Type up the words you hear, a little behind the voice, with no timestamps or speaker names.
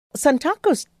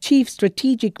Santaco's chief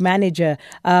strategic manager,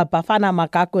 Bafana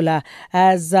Magagula,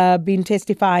 has been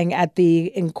testifying at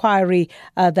the inquiry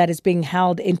that is being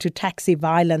held into taxi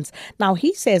violence. Now,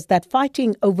 he says that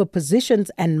fighting over positions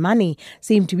and money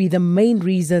seem to be the main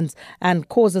reasons and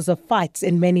causes of fights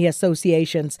in many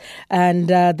associations. And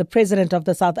the president of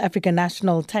the South African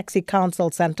National Taxi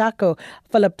Council, Santaco,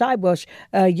 Philip Taibosh,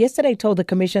 yesterday told the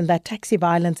commission that taxi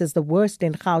violence is the worst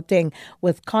in Gauteng,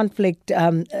 with conflict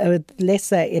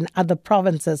lesser in other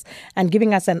provinces. And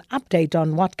giving us an update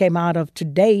on what came out of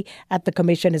today at the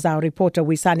commission is our reporter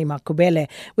Wisani Makubele.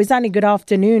 Wisani, good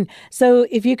afternoon. So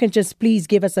if you can just please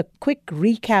give us a quick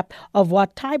recap of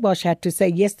what Taibosh had to say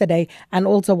yesterday and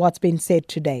also what's been said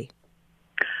today.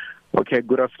 Okay,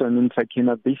 good afternoon,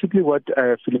 Sakina. Basically what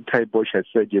Philip Taibosh has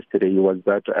said yesterday was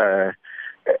that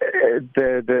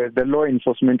the law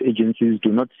enforcement agencies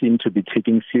do not seem to be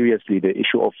taking seriously the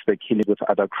issue of the killing with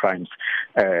other crimes.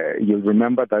 You'll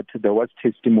remember that there was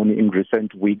testimony in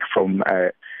recent week from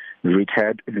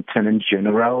retired Lieutenant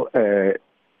General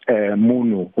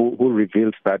Munu, who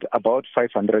reveals that about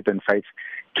 505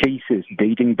 cases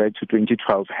dating back to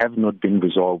 2012 have not been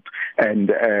resolved. And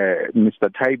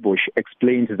Mr. Taibosh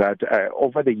explained that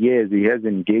over the years he has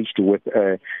engaged with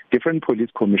different police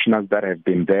commissioners that have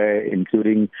been there,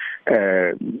 including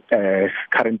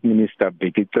current Minister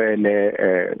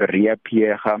Bekitsele, Ria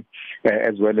Pierre,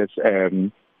 as well as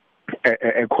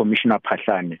Commissioner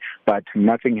Pahlane, but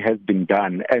nothing has been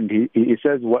done. And he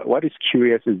says what is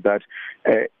curious is that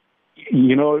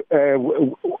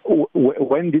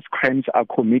when these crimes are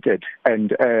committed and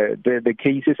the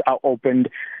cases are opened,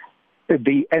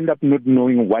 they end up not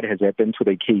knowing what has happened to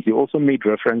the case. He also made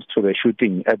reference to the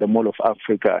shooting at the Mall of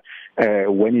Africa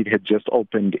when it had just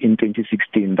opened in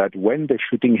 2016, that when the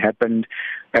shooting happened,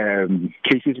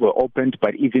 cases were opened,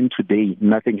 but even today,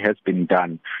 nothing has been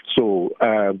done. So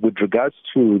with regards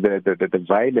to the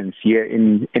violence here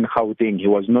in Gauteng, he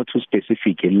was not too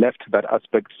specific. He left that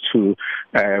aspect to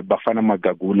Bafana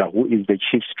Magagula, who is the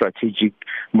chief strategic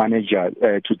manager,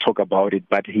 to talk about it,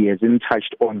 but he hasn't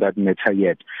touched on that matter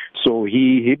yet. So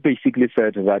he basically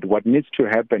said that what needs to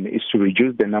happen is to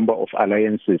reduce the number of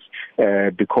alliances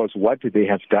because what they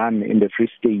have done in the Free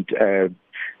State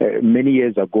many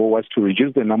years ago was to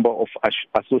reduce the number of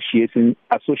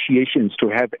associations to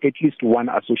have at least one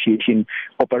association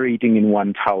operating in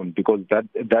one town, because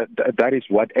that is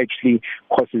what actually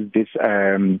causes this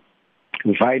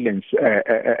violence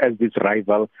as these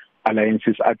rival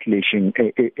alliances are clashing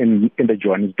in the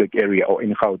Johannesburg area or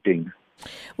in Gauteng.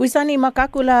 Wisani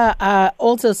Magagula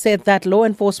also said that law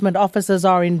enforcement officers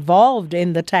are involved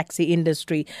in the taxi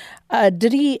industry.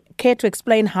 Did he care to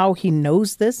explain how he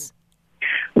knows this?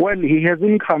 Well, he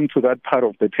hasn't come to that part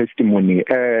of the testimony.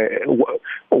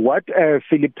 What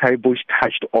Philip Taibosh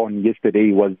touched on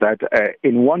yesterday was that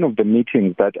in one of the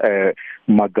meetings that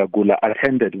Magagula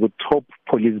attended with top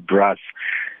police brass,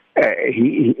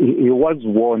 he was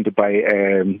warned by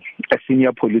a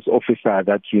senior police officer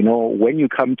that, when you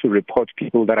come to report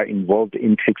people that are involved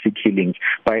in taxi killings,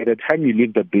 by the time you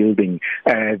leave the building,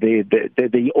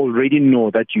 they already know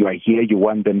that you are here, you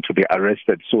want them to be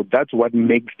arrested. So that's what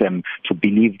makes them to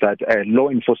believe that law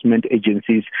enforcement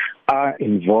agencies are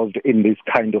involved in this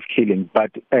kind of killing.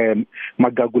 But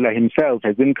Magagula himself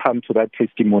hasn't come to that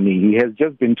testimony. He has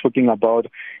just been talking about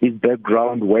his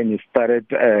background when he started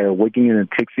working in a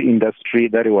taxi industry,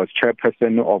 that he was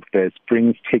chairperson of the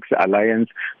Springs Taxi Alliance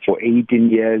for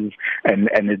 18 years, and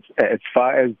it's, as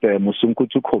far as the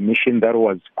Musumkutu Commission that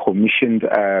was commissioned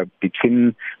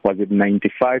between, was it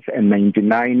 95 and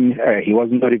 99, he was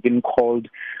not even called.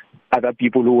 Other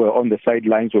people who were on the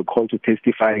sidelines were called to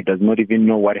testify. He does not even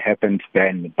know what happened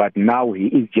then. But now he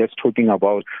is just talking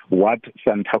about what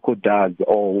Santaco does,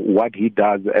 or what he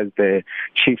does as the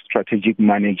chief strategic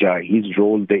manager, his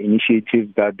role, the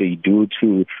initiatives that they do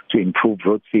to improve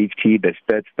road safety, the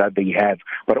stats that they have.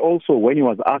 But also when he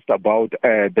was asked about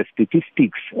the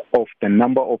statistics of the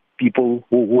number of people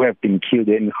who have been killed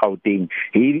in Gauteng,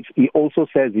 he also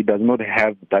says he does not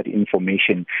have that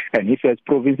information. And he says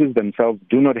provinces themselves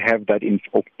do not have that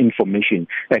information,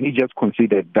 and he just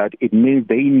considered that it means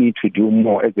they need to do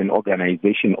more as an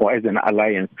organization or as an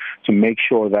alliance to make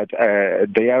sure that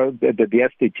their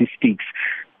statistics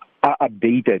are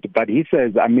updated. But he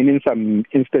says, in some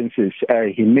instances,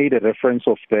 he made a reference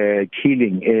of the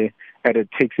killing at a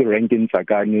taxi rank in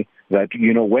Tsakani, that,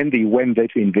 when they went there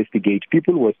to investigate,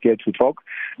 people were scared to talk.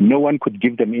 No one could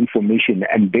give them information.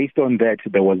 And based on that,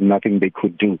 there was nothing they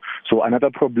could do. So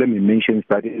another problem he mentions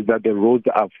is that the roads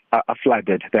are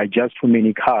flooded. There are just too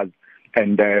many cars.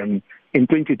 And in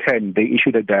 2010, they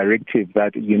issued a directive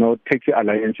that, taxi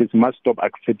alliances must stop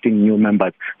accepting new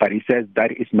members, but he says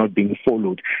that is not being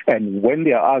followed. And when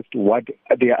they are asked what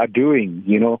they are doing,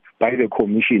 by the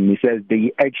commission, he says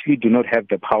they actually do not have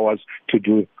the powers to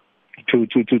do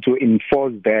to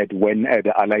enforce that when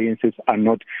the alliances are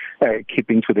not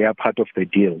keeping to their part of the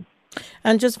deal.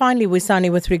 And just finally, Wisani,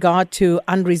 with regard to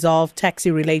unresolved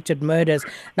taxi-related murders,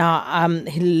 now,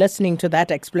 listening to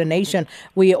that explanation,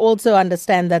 we also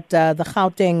understand that the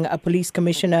Gauteng Police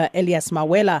Commissioner, Elias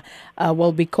Mawela,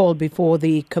 will be called before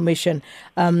the commission.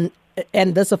 And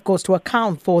this, of course, to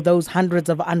account for those hundreds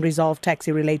of unresolved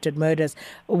taxi-related murders.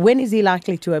 When is he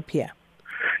likely to appear?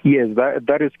 Yes,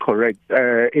 that is correct.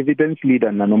 Evidence leader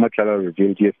Nanoma Tlala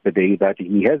revealed yesterday that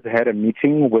he has had a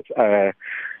meeting with the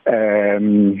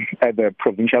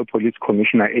Provincial Police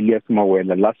Commissioner Elias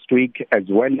Mawela last week, as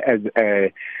well as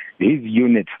his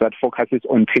unit that focuses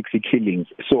on taxi killings.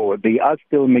 So they are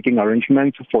still making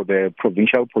arrangements for the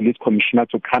Provincial Police Commissioner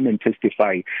to come and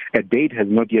testify. A date has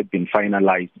not yet been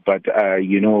finalized, but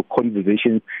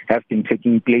conversations have been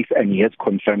taking place, and he has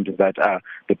confirmed that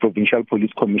the Provincial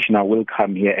Police Commissioner will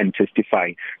come here and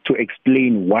testify to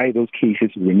explain why those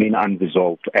cases remain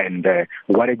unresolved and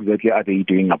what exactly are they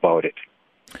doing about it.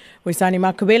 Wisani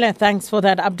Makubela, thanks for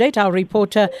that update. Our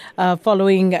reporter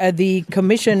following the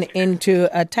commission into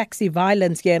taxi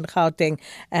violence here in Gauteng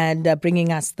and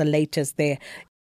bringing us the latest there.